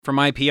From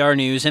IPR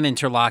News in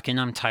Interlochen,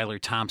 I'm Tyler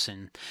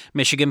Thompson.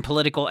 Michigan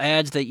political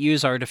ads that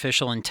use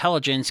artificial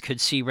intelligence could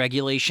see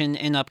regulation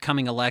in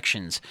upcoming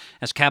elections.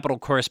 As Capitol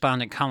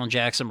correspondent Colin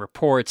Jackson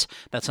reports,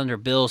 that's under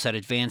bills that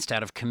advanced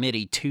out of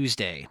committee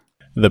Tuesday.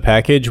 The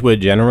package would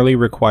generally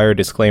require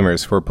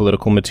disclaimers for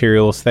political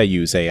materials that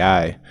use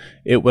AI.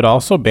 It would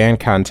also ban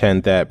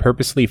content that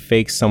purposely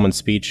fakes someone's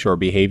speech or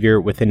behavior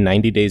within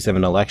 90 days of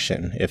an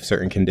election if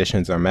certain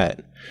conditions are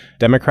met.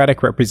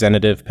 Democratic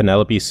Representative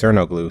Penelope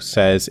Cernoglu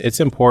says it's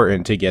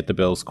important to get the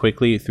bills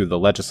quickly through the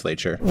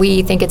legislature.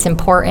 We think it's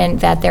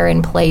important that they're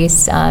in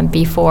place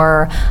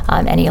before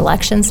any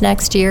elections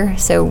next year,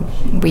 so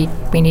we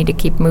need to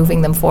keep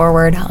moving them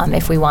forward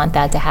if we want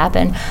that to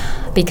happen,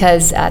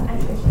 because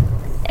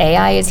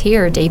AI is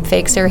here,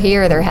 deepfakes are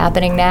here, they're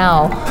happening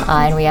now,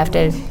 and we have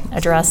to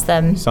address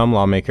them. Some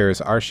lawmakers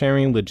are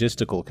sharing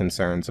logistical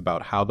concerns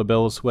about how the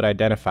bills would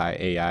identify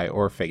AI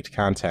or faked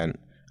content.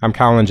 I'm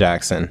Colin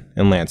Jackson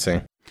in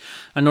Lansing.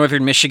 A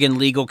Northern Michigan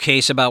legal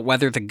case about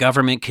whether the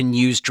government can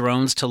use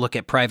drones to look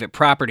at private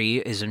property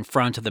is in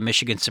front of the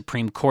Michigan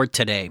Supreme Court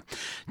today.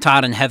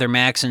 Todd and Heather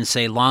Maxon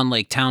say Lawn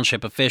Lake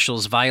Township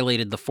officials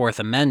violated the Fourth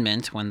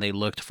Amendment when they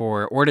looked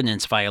for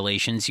ordinance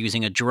violations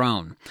using a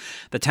drone.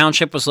 The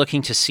township was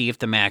looking to see if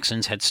the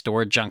Maxons had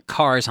stored junk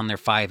cars on their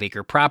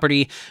 5-acre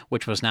property,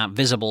 which was not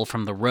visible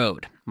from the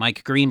road.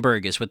 Mike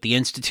Greenberg is with the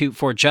Institute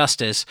for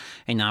Justice,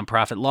 a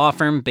nonprofit law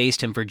firm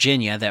based in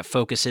Virginia that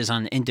focuses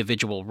on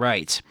individual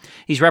rights.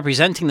 He's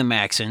representing the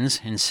Maxons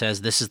and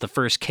says this is the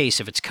first case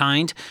of its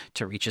kind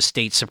to reach a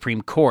state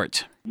Supreme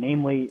Court.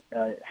 Namely,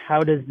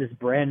 how does this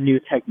brand new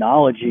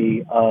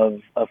technology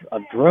of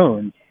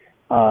drones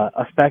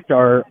affect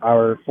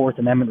our Fourth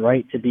Amendment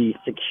right to be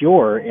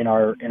secure in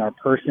our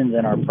persons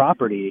and our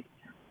property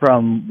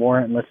from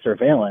warrantless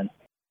surveillance?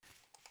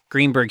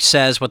 Greenberg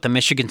says what the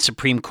Michigan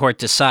Supreme Court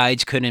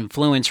decides could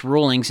influence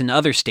rulings in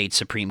other state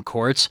Supreme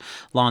Courts.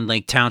 Lawn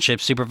Lake Township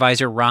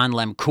Supervisor Ron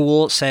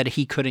Lemkool said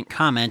he couldn't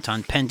comment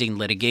on pending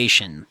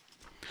litigation.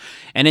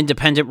 An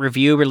independent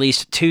review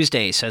released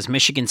Tuesday says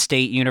Michigan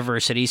State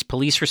University's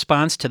police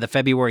response to the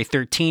February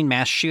 13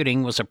 mass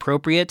shooting was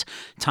appropriate,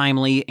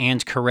 timely,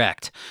 and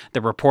correct.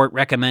 The report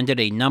recommended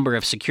a number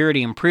of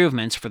security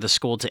improvements for the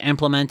school to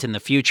implement in the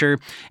future,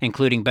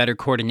 including better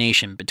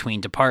coordination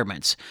between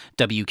departments.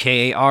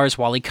 WKAR's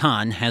Wally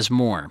Khan has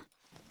more.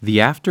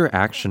 The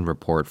after-action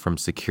report from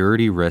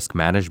Security Risk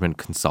Management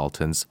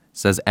Consultants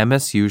says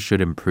MSU should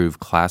improve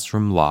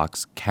classroom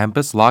locks,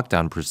 campus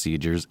lockdown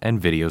procedures,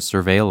 and video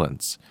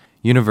surveillance.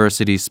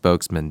 University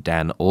spokesman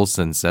Dan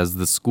Olson says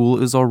the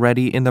school is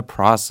already in the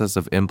process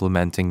of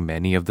implementing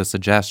many of the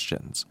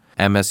suggestions.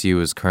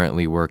 MSU is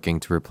currently working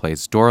to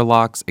replace door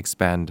locks,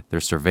 expand their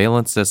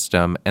surveillance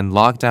system, and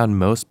lock down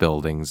most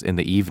buildings in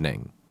the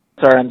evening.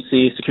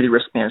 RMC Security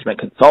Risk Management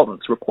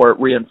Consultants report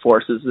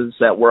reinforces is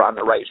that we're on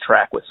the right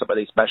track with some of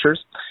these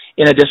measures.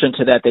 In addition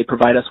to that, they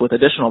provide us with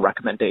additional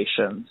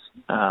recommendations,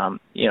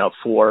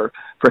 for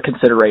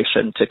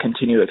consideration to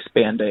continue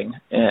expanding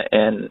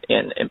and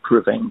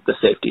improving the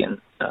safety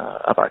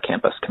of our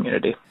campus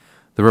community.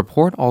 The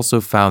report also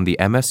found the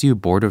MSU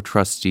Board of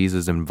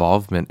Trustees'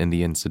 involvement in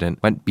the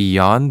incident went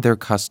beyond their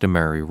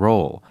customary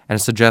role and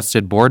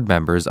suggested board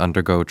members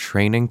undergo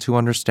training to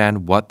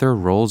understand what their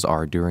roles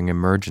are during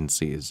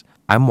emergencies.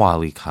 I'm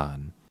Wally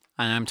Khan.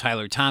 And I'm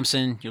Tyler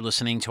Thompson. You're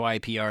listening to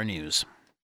IPR News.